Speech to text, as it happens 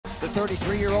The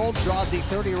 33-year-old draws the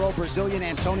 30-year-old Brazilian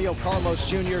Antonio Carlos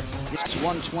Jr. It's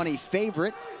 120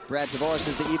 favorite. Brad Tavares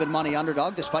is the even money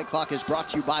underdog. This fight clock is brought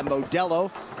to you by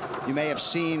Modelo. You may have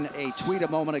seen a tweet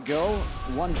a moment ago.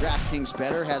 One DraftKings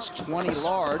bettor has 20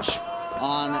 large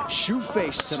on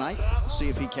Shoeface tonight. See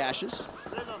if he cashes.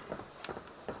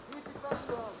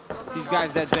 These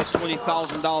guys that bet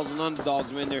 $20,000 on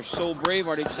underdogs, man, they're so brave,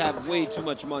 or they just have way too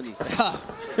much money.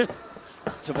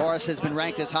 Tavares has been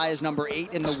ranked as high as number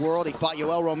 8 in the world. He fought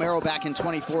Yoel Romero back in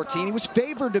 2014. He was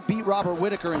favored to beat Robert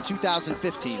Whittaker in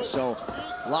 2015. So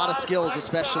a lot of skills,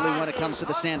 especially when it comes to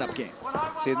the stand-up game.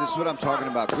 See, this is what I'm talking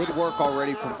about. Good work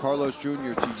already from Carlos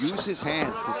Jr. to use his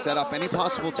hands to set up any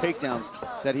possible takedowns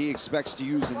that he expects to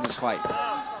use in this fight.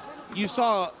 You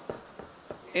saw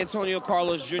Antonio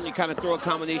Carlos Jr. kind of throw a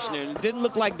combination there, and it didn't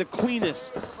look like the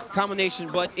cleanest combination,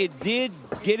 but it did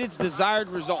get its desired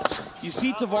result. You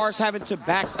see Tavares having to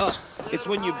back up. It's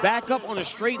when you back up on a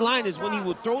straight line is when he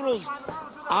would throw those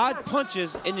odd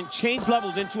punches and then change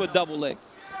levels into a double leg.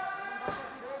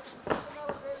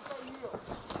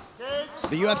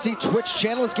 The UFC Twitch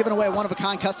channel is giving away a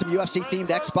one-of-a-kind custom UFC-themed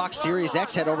Xbox Series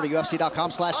X. Head over to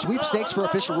UFC.com/sweepstakes for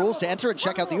official rules to enter, and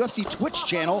check out the UFC Twitch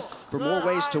channel for more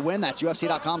ways to win. That's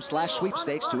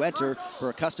UFC.com/sweepstakes to enter for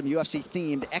a custom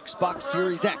UFC-themed Xbox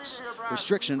Series X.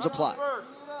 Restrictions apply.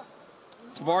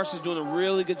 Tavares is doing a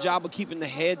really good job of keeping the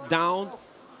head down,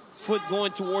 foot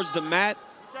going towards the mat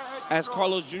as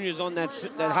Carlos Jr. is on that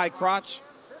high crotch.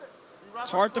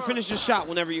 It's hard to finish a shot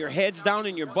whenever your head's down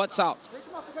and your butt's out.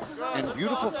 And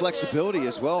beautiful flexibility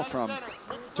as well from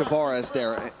Tavares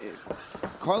there.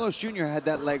 Carlos Jr. had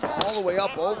that leg all the way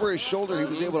up over his shoulder. He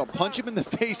was able to punch him in the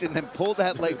face and then pull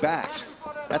that leg back.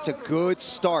 That's a good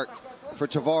start for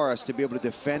Tavares to be able to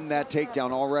defend that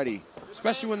takedown already.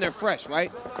 Especially when they're fresh,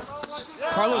 right?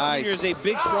 Carlos Jr. is a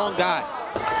big, strong guy.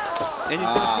 And he's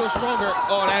going to feel stronger.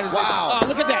 Oh, that is wow. Oh,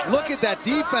 look at that. Look at that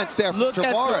defense there from Tavares. Look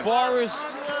at Tavares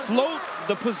float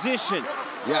the position.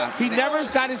 Yeah. He never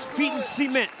got his feet in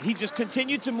cement. He just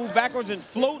continued to move backwards and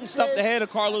float and stuff the head of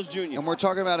Carlos Jr. And we're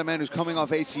talking about a man who's coming off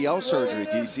ACL surgery,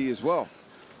 DC, as well.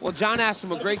 Well, John asked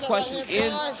him a great question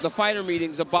in the fighter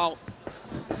meetings about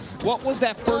what was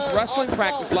that first wrestling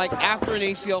practice like after an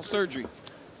ACL surgery.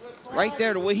 Right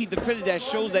there, the way he defended that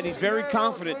shows that he's very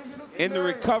confident in the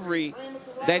recovery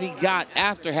that he got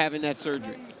after having that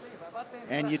surgery.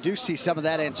 And you do see some of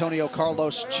that Antonio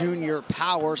Carlos Jr.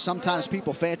 power. Sometimes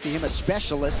people fancy him as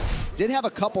specialist. Did have a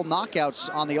couple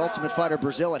knockouts on the Ultimate Fighter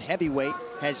Brazil at heavyweight.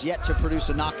 Has yet to produce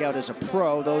a knockout as a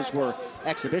pro. Those were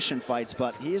exhibition fights,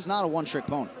 but he is not a one-trick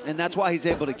pony. And that's why he's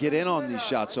able to get in on these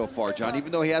shots so far, John.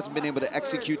 Even though he hasn't been able to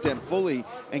execute them fully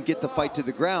and get the fight to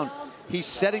the ground, he's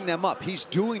setting them up. He's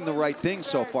doing the right thing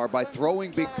so far by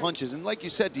throwing big punches. And like you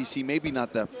said, DC, maybe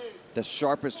not the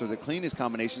sharpest or the cleanest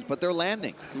combinations, but they're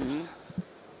landing. Mm-hmm.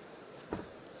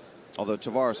 Although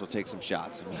Tavares will take some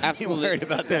shots. Absolutely. Worried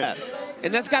about that.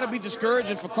 And that's got to be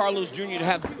discouraging for Carlos Jr. to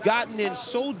have gotten in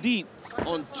so deep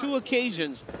on 2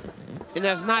 occasions and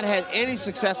has not had any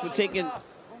success with taking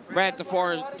Brad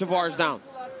Tavares down.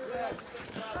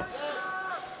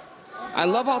 I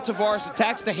love how Tavares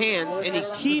attacks the hands and he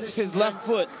keeps his left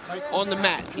foot on the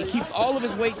mat. He keeps all of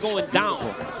his weight going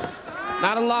down,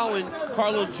 not allowing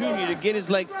Carlos Jr. to get his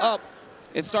leg up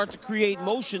and start to create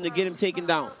motion to get him taken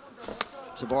down.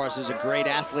 Tavares is a great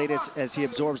athlete as he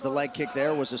absorbs the leg kick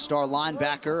there. Was a star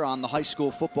linebacker on the high school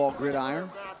football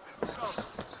gridiron.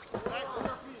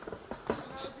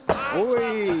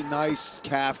 Oy, nice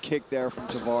calf kick there from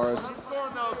Tavares.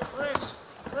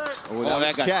 Oh,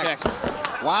 that got checked.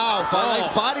 Wow, nice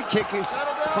body kick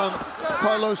from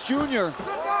Carlos Jr.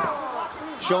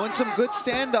 Showing some good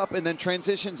stand-up and then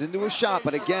transitions into a shot.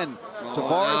 But again,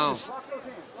 Tavares is...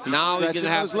 Now he's going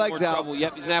to have more legs out. trouble.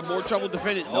 Yep, he's going to have more trouble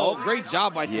defending. Oh, great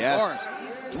job by Tavares.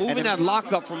 Moving that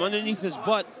lockup from underneath his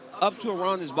butt up to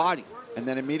around his body. And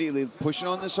then immediately pushing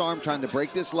on this arm, trying to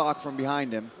break this lock from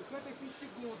behind him.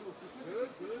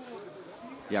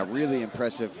 Yeah, really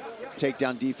impressive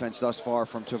takedown defense thus far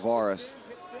from Tavares.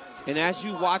 And as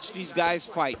you watch these guys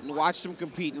fight and watch them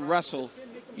compete and wrestle,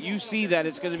 you see that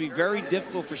it's going to be very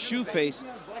difficult for Shoeface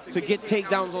to get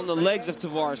takedowns on the legs of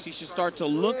Tavares. He should start to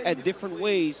look at different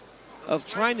ways of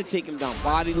trying to take him down.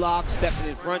 Body lock, stepping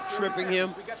in front, tripping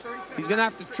him. He's going to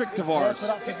have to trick Tavares.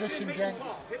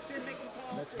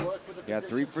 Yeah,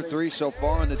 3 for 3 so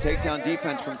far on the takedown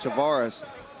defense from Tavares.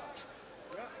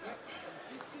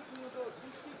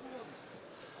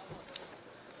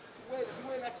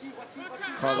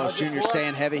 Carlos Jr.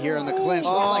 staying heavy here in the clinch.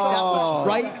 Looked like that was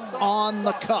right on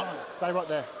the cup. Stay right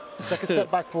there. Take a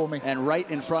step back for me. And right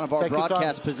in front of our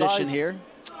broadcast position here.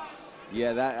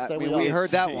 Yeah, we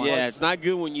heard that one. Yeah, it's not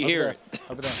good when you hear it.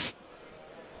 Over there.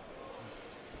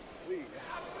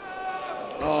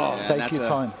 Oh, Yeah, take your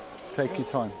time. Take your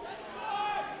time.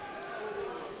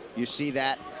 You see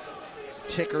that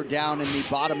ticker down in the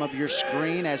bottom of your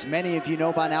screen. As many of you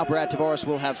know by now, Brad Tavares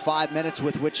will have 5 minutes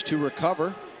with which to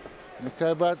recover.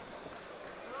 Okay, Brad.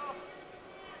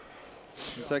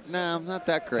 It's like, nah, I'm not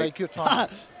that great. Take your time.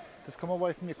 Just come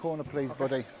away from your corner, please,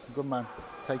 buddy. Good man.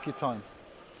 Take your time.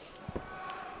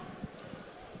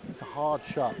 It's a hard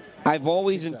shot. I've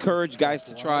always encouraged guys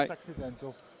to try. It's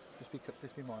accidental.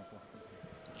 Just be mindful.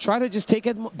 Try to just take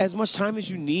as much time as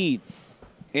you need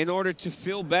in order to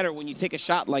feel better when you take a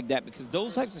shot like that, because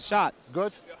those types of shots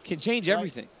can change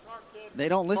everything. They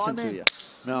don't listen to you.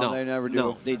 No, they never do.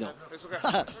 No, they don't.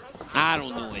 I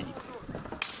don't know anything.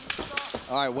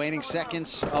 All right, waning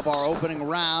seconds of our opening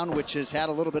round, which has had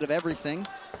a little bit of everything.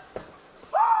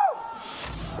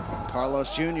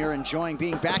 Carlos Jr. enjoying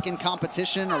being back in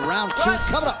competition. Round 2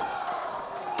 coming up.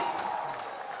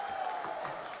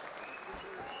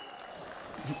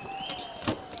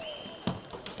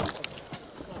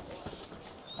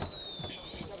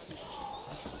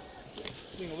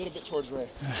 A little bit towards Ray.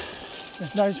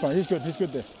 No, he's fine. He's good. He's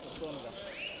good there.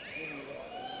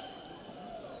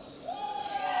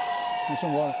 Need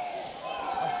some water.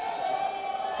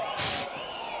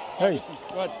 Hey,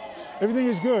 Good. everything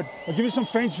is good. I'll give you some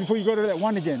feints before you go to that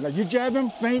one again. Like you jab him,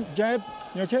 feint, jab.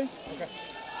 You okay? Okay.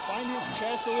 Find his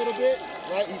chest a little bit,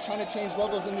 right? He's trying to change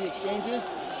levels in the exchanges.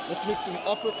 Let's mix some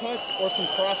uppercuts or some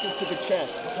crosses to the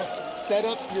chest. Okay. Set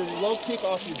up your low kick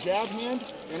off your jab hand.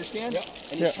 You understand? Yep.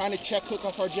 And he's trying to check hook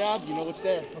off our jab. You know what's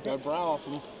there. Okay. Got brow off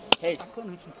him. Hey.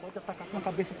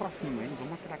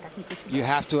 You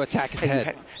have to attack his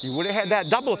head. You would have had that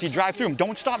double if you drive through him.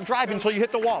 Don't stop driving until you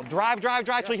hit the wall. Drive, drive,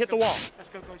 drive till you hit the wall.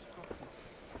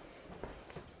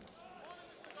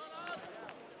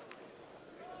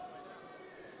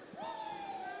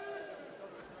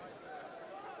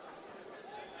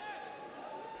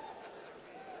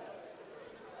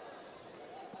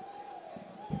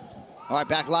 All right,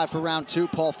 back live for round 2.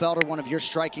 Paul Felder, one of your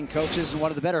striking coaches and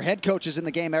one of the better head coaches in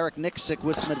the game, Eric Nixick,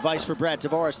 with some advice for Brad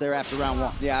Tavares there after round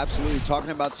 1. Yeah, absolutely.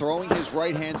 Talking about throwing his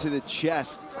right hand to the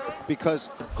chest, because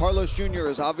Carlos Jr.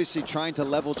 is obviously trying to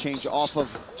level change off of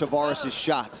Tavares'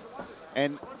 shots.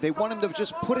 And they want him to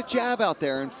just put a jab out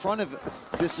there in front of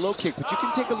this low kick. But you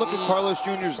can take a look at Carlos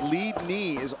Jr.'s lead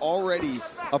knee is already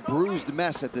a bruised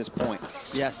mess at this point.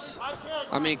 Yes.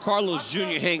 I mean, Carlos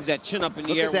Jr. hangs that chin up in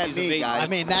the air Look at when that he's knee, evading. guys. I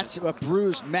mean, that's a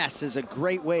bruised mess is a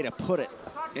great way to put it.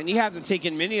 And he hasn't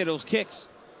taken many of those kicks.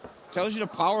 Tells you the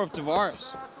power of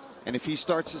Tavares. And if he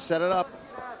starts to set it up,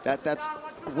 that's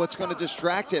what's going to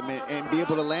distract him and be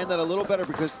able to land that a little better,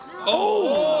 because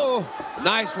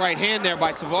Nice right hand there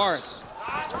by Tavares.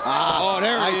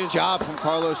 There it is. Nice job from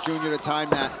Carlos Jr. to time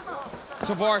that.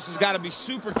 Tavares has got to be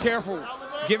super careful,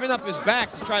 giving up his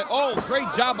back to try.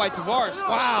 Great job by Tavares.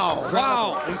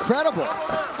 Wow. Incredible.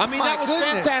 I mean, that was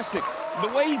fantastic. The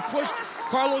way he pushed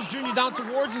Carlos Jr. down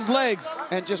towards his legs.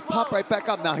 And just pop right back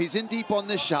up. Now, he's in deep on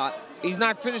this shot. He's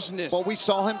not finishing this. But we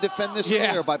saw him defend this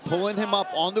earlier by pulling him up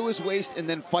onto his waist and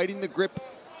then fighting the grip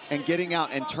and getting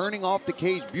out and turning off the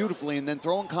cage beautifully and then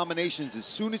throwing combinations as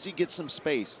soon as he gets some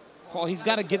space. Paul, he's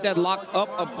got to get that lock up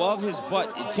above his butt.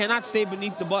 It cannot stay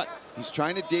beneath the butt. He's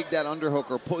trying to dig that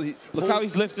underhook or pull. Look how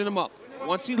he's lifting him up.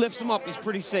 Once he lifts him up, he's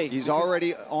pretty safe. He's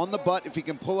already on the butt. If he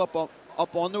can pull up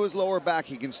onto his lower back,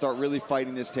 he can start really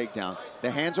fighting this takedown. The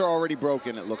hands are already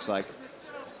broken, it looks like.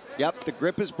 Yep, the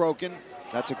grip is broken.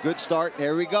 That's a good start.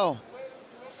 There we go.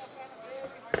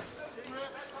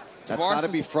 That's got to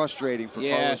be frustrating for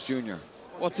Carlos Jr.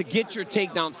 Well, to get your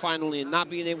takedown finally and not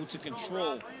being able to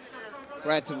control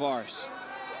Brad Tavares.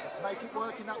 Make it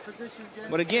work in that position, James.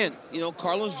 But again,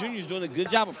 Carlos Jr. is doing a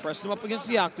good job of pressing him up against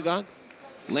the octagon,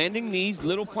 landing knees,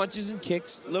 little punches and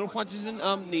kicks, little punches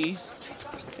and knees,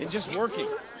 and just working.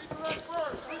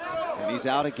 And he's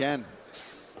out again.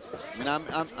 I mean,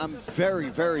 I'm very,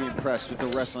 very impressed with the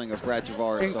wrestling of Brad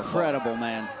Tavares. Incredible,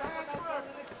 man.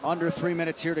 Under 3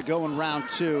 minutes here to go in round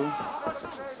 2.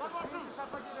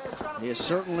 He has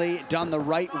certainly done the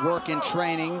right work in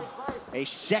training. A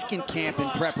second camp in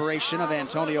preparation of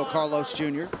Antonio Carlos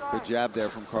Jr. Good jab there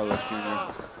from Carlos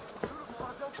Jr.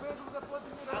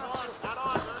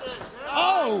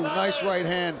 Oh, nice right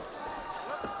hand.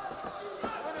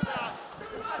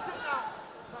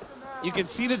 You can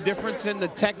see the difference in the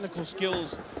technical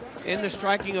skills in the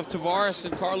striking of Tavares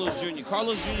and Carlos Jr.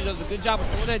 Carlos Jr. does a good job of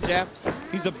throwing that jab.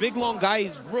 He's a big, long guy.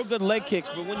 He's real good leg kicks,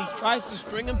 but when he tries to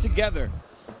string them together,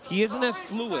 he isn't as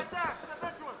fluid.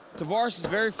 Tavares is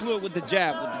very fluid with the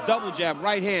jab, with the double jab,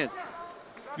 right hand.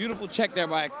 Beautiful check there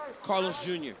by Carlos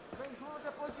Jr.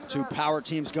 Two power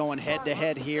teams going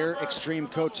head-to-head here. Extreme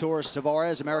Couture's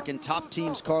Tavares, American top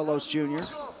teams Carlos Jr.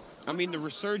 I mean, the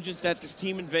resurgence that this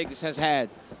team in Vegas has had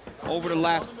over the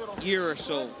last year or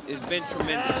so has been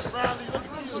tremendous.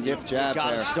 Stiff jab Got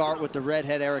to there. start with the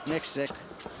redhead Eric Miksic.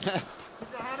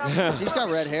 He's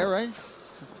got red hair, right?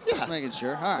 Yeah. Just making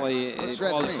sure. All right. Well, yeah,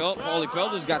 Paulie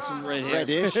Felder's got some red hair.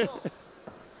 Reddish.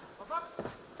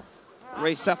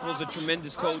 Ray Cephal's a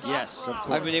tremendous coach. Yes, of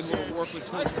course. I've been able to work with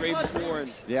Coach Ray before,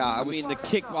 and Yeah, I mean the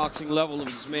kickboxing level of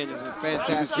this man is He was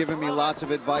fantastic. giving me lots of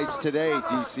advice today,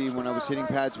 DC, when I was hitting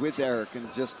pads with Eric,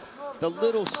 and just the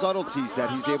little subtleties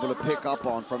that he's able to pick up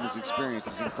on from his experience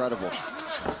is incredible.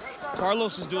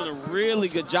 Carlos is doing a really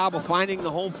good job of finding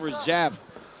the home for his jab.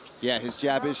 Yeah, his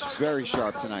jab is very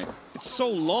sharp tonight. It's so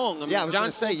long. I mean, Yeah, I was John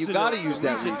going to say, spoke you to got to the use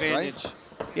that reach reach, right? advantage.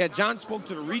 Yeah, John spoke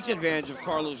to the reach advantage of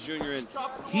Carlos Jr., and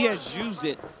he has used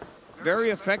it very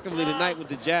effectively tonight with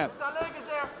the jab.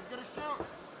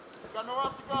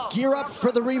 Gear up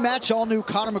for the rematch. All new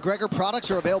Conor McGregor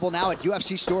products are available now at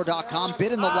UFCstore.com.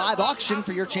 Bid in the live auction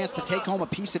for your chance to take home a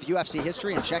piece of UFC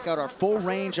history and check out our full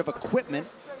range of equipment,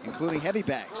 including heavy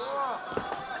bags.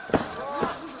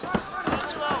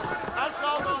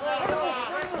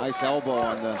 Nice elbow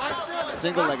on the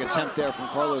single leg attempt there from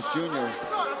Carlos Jr.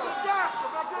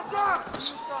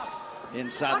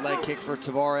 Inside leg kick for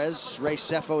Tavares. Ray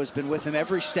Cepho has been with him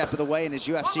every step of the way in his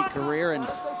UFC career, and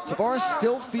Tavares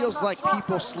still feels like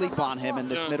people sleep on him in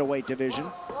this middleweight division.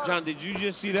 John, did you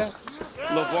just see that?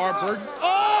 LeVar Burton.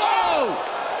 Oh!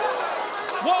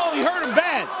 Whoa, he hurt him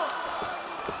bad.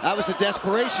 That was a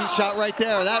desperation shot right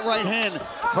there. That right hand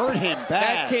hurt him bad.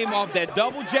 That came off that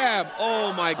double jab.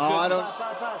 Oh, my goodness.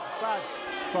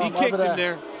 I don't... He kicked him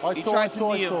there. He tried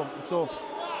to knee him.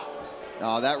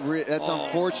 Oh, that's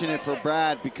unfortunate for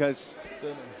Brad because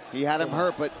he had him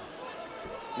hurt, but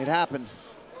it happened.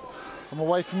 I'm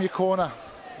away from your corner.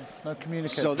 No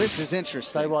communication. So this is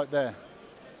interesting. Stay right there.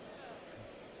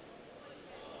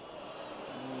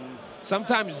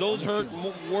 Sometimes those hurt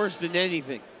worse than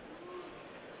anything.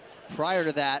 Prior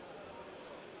to that,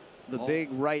 the big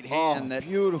right hand. That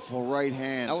beautiful right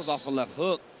hand. That was off a left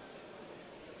hook.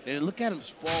 And look at him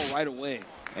sprawl right away.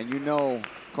 And you know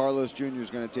Carlos Jr. is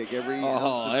going to take every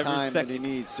ounce of time that he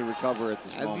needs to recover at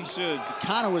this moment. As he should.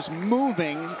 Connor was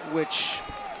moving, which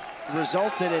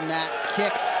resulted in that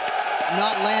kick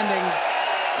not landing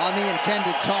on the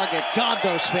intended target. God,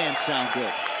 those fans sound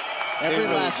good. Every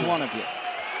last one of you.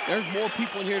 There's more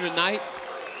people in here tonight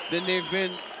than they've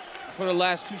been for the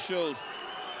last two shows.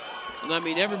 And I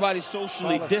mean, everybody's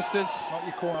socially distanced. Not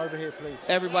your corner over here, please.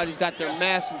 Everybody's got their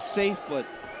masks and safe, but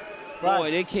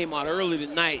boy, they came out early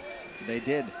tonight. They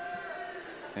did.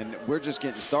 And we're just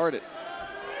getting started.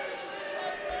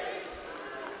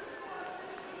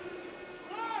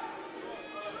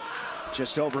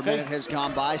 Just over a minute has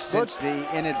gone by since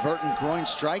the inadvertent groin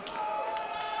strike.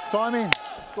 Timing.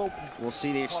 We'll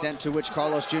see the extent to which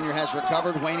Carlos Jr. has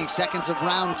recovered. Waning seconds of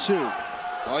round 2.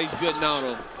 Oh, he's good now,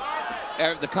 though.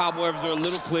 The cobwebs are a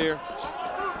little clear.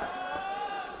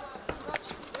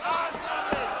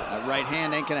 That right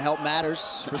hand ain't gonna help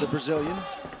matters for the Brazilian.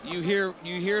 You hear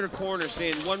the corner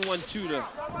saying 1-1-2 to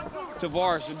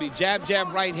Tavares would be jab,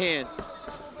 jab, right hand.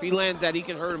 If he lands that, he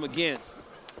can hurt him again.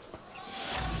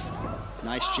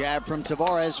 Nice jab from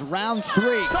Tavares. Round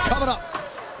 3 coming up.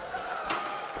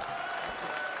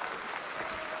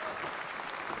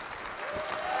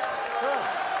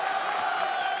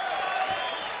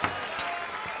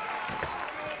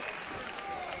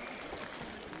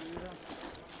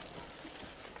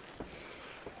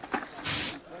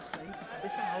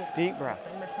 Deep breath.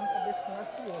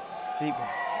 Deep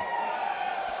breath.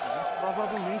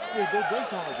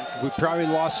 We probably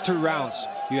lost 2 rounds.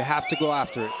 You have to go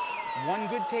after it. One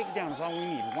good takedown is all we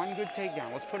need. One good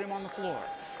takedown. Let's put him on the floor.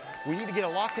 We need to get a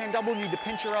locked hand double. You need to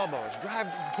pinch your elbows.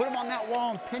 Put him on that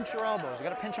wall and pinch your elbows. You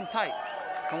got to pinch them tight.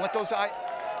 Don't let those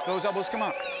elbows come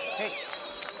up. Hey,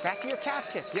 back to your calf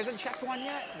kick. He hasn't checked one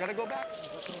yet. You got to go back.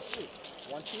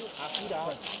 1, 2, half feet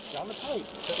out, down the pipe.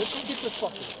 Let's go get this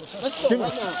fucker. Let's go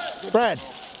right now. Brad,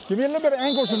 give me a little bit of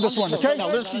angles in this one, okay? Now,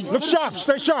 let's see. Look sharp,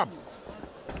 stay sharp.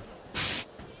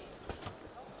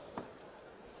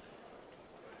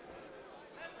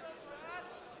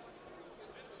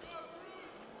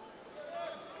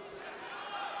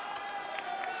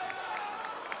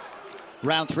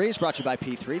 Round 3 is brought to you by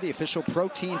P3, the official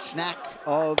protein snack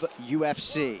of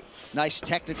UFC. Nice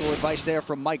technical advice there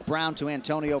from Mike Brown to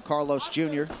Antonio Carlos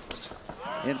Jr.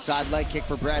 Inside leg kick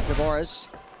for Brad Tavares.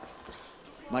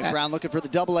 Mike Brown looking for the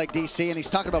double leg, DC, and he's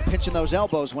talking about pinching those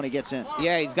elbows when he gets in.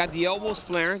 Yeah, he's got the elbows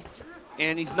flaring,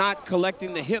 and he's not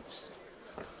collecting the hips.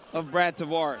 of Brad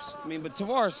Tavares. I mean, but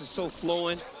Tavares is so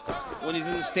flowing. When he's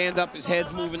in the stand-up, his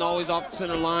head's moving always off the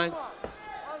center line.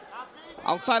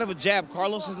 Outside of a jab,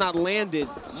 Carlos has not landed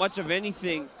much of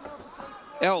anything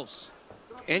else,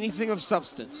 anything of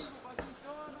substance.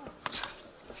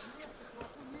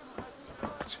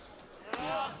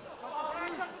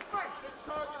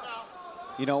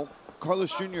 You know,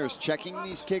 Carlos Jr. is checking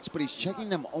these kicks, but he's checking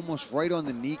them almost right on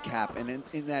the kneecap and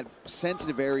in that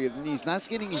sensitive area of the knee. He's not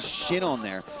getting his shin on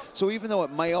there. So even though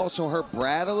it might also hurt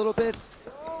Brad a little bit,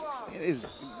 it is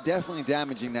definitely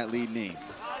damaging that lead knee.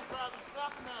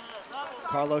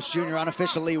 Carlos Jr.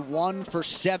 unofficially 1 for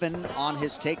 7 on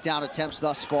his takedown attempts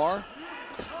thus far.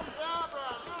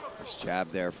 Nice jab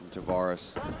there from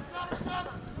Tavares.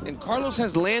 And Carlos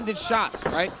has landed shots,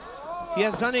 right? He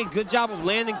has done a good job of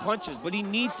landing punches, but he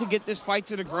needs to get this fight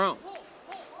to the ground.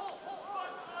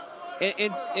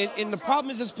 And the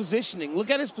problem is his positioning. Look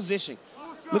at his positioning.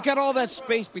 Look at all that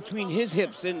space between his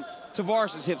hips and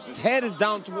Tavares' hips. His head is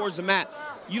down towards the mat.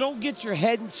 You don't get your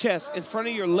head and chest in front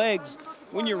of your legs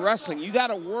when you're wrestling. You got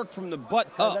to work from the butt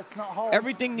up.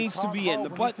 Everything needs to be in. The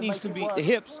butt needs to be, the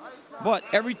hips, butt,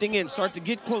 everything in. Start to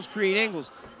get close, create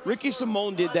angles. Ricky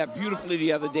Simone did that beautifully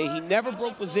the other day. He never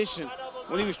broke position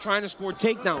when he was trying to score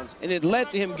takedowns, and it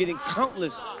led to him getting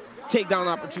countless takedown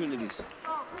opportunities.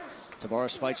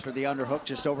 Tavares fights for the underhook.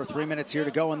 Just over 3 minutes here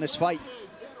to go in this fight.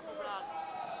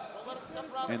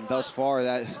 And thus far,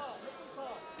 that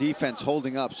defense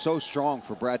holding up so strong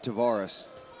for Brad Tavares.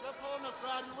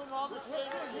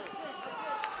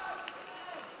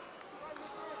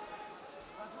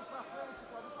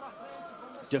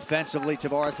 Defensively,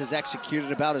 Tavares has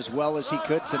executed about as well as he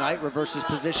could tonight. Reverses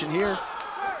position here.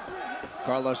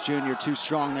 Carlos Jr. too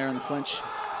strong there in the clinch.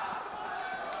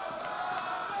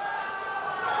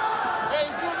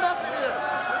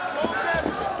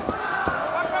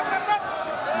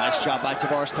 Nice job by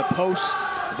Tavares to post,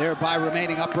 thereby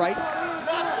remaining upright.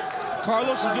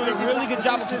 Carlos is doing a really good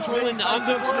job of controlling the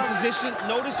underhooks in the position.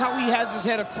 Notice how he has his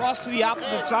head across to the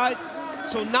opposite side.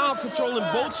 So now controlling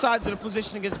both sides of the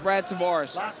position against Brad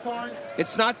Tavares.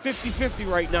 It's not 50-50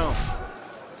 right now.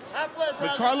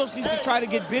 But Carlos needs to try to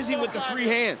get busy with the free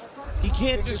hand. He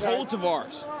can't just hold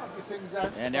Tavares.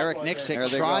 And Eric Nixick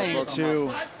trying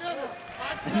to...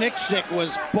 Nixick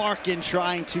was barking,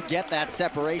 trying to get that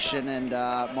separation, and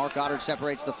Mark Goddard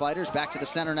separates the fighters. Back to the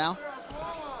center now.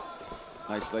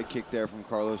 Nice leg kick there from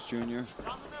Carlos Jr.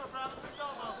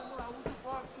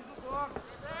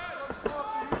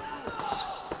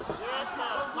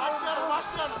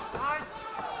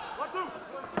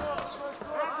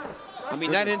 I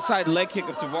mean, that inside leg kick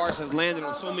of Tavares has landed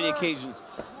on so many occasions.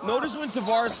 Notice when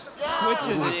Tavares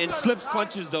switches and slips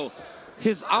punches, though,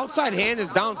 his outside hand is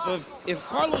down. So if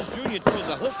Carlos Jr. throws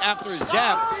a hook after his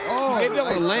jab, he may be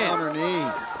able to land.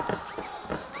 Knee.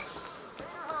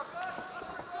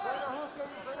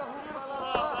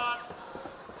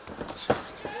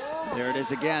 There it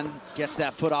is again. Gets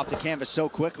that foot off the canvas so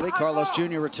quickly. Carlos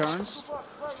Jr. returns.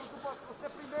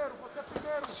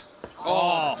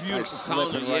 Oh, beautiful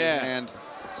counter, right hand.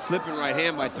 Slipping right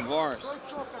hand by Tavares.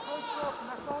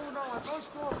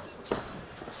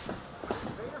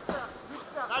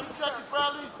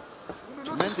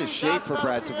 Tremendous shape for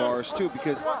Brad Tavares, too,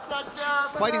 because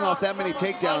fighting off that many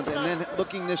takedowns and then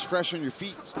looking this fresh on your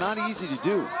feet, it's not easy to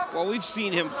do. Well, we've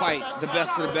seen him fight the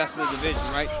best of the best in the division,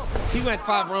 right? He went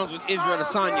 5 rounds with Israel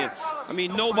Adesanya. I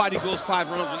mean, nobody goes 5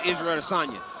 rounds with Israel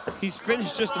Adesanya. He's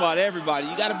finished just about everybody.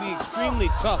 You got to be extremely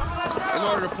tough in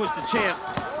order to push the champ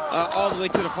all the way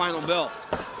to the final bell.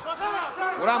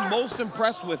 What I'm most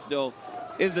impressed with, though,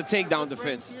 is the takedown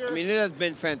defense. I mean, it has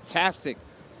been fantastic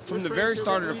from the very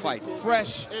start of the fight.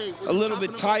 Fresh, a little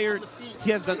bit tired.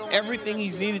 He has done everything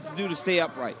he's needed to do to stay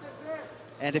upright.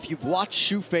 And if you've watched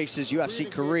Shoeface's UFC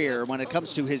career, when it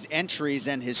comes to his entries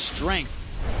and his strength,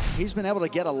 he's been able to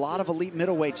get a lot of elite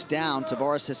middleweights down.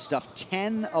 Tavares has stuffed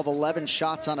 10 of 11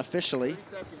 shots unofficially.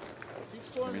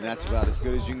 I mean, that's about as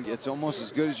good as you can get. It's almost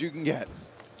as good as you can get.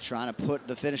 Trying to put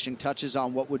the finishing touches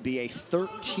on what would be a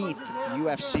 13th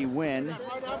UFC win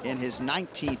in his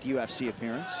 19th UFC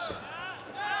appearance.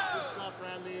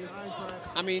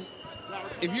 I mean,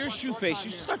 if you're a Shoeface,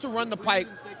 you start to run the pipe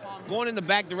going in the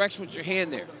back direction with your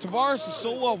hand there. Tavares is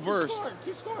so well versed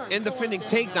in defending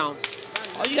takedowns.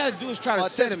 All you got to do is try to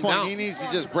set him down. He needs to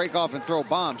just break off and throw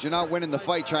bombs. You're not winning the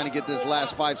fight trying to get this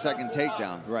last 5-second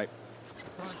takedown. Right.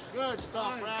 Good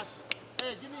stuff, Brad.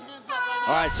 Hey, give me hands up.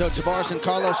 All right, so Tavares and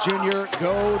Carlos Jr.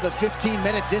 go the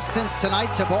 15-minute distance tonight.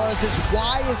 Tavares'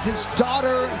 why is his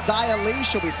daughter, Zaya Lee.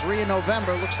 She'll be 3 in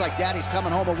November. Looks like Daddy's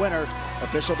coming home a winner.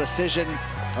 Official decision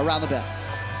around the bell.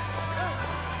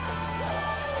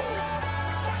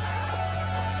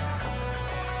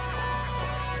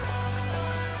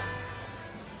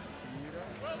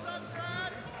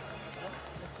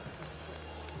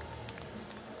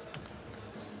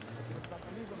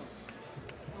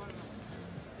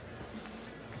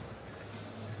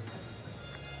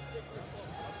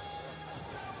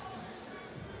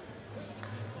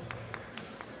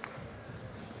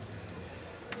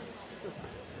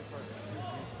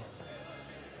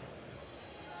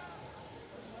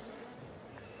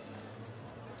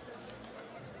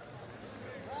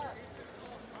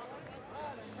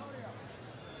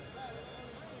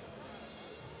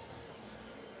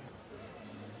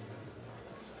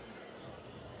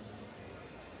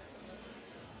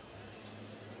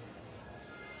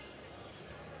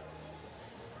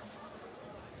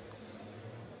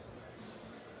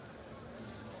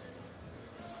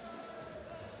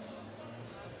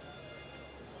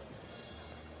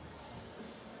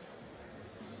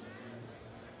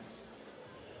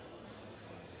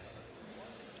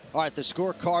 All right, the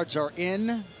scorecards are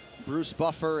in. Bruce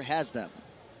Buffer has them.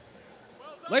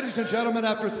 Ladies and gentlemen,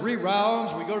 after 3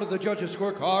 rounds, we go to the judges'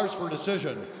 scorecards for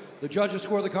decision. The judges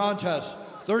score the contest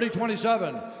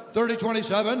 30-27,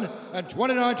 30-27, and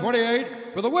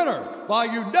 29-28 for the winner by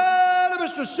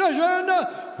unanimous decision,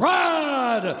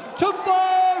 Brad Tavares.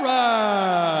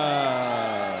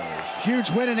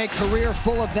 Huge win in a career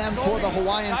full of them for the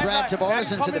Hawaiian Brad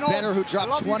Tavares, and to the better who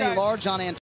dropped 20 large on Antoni.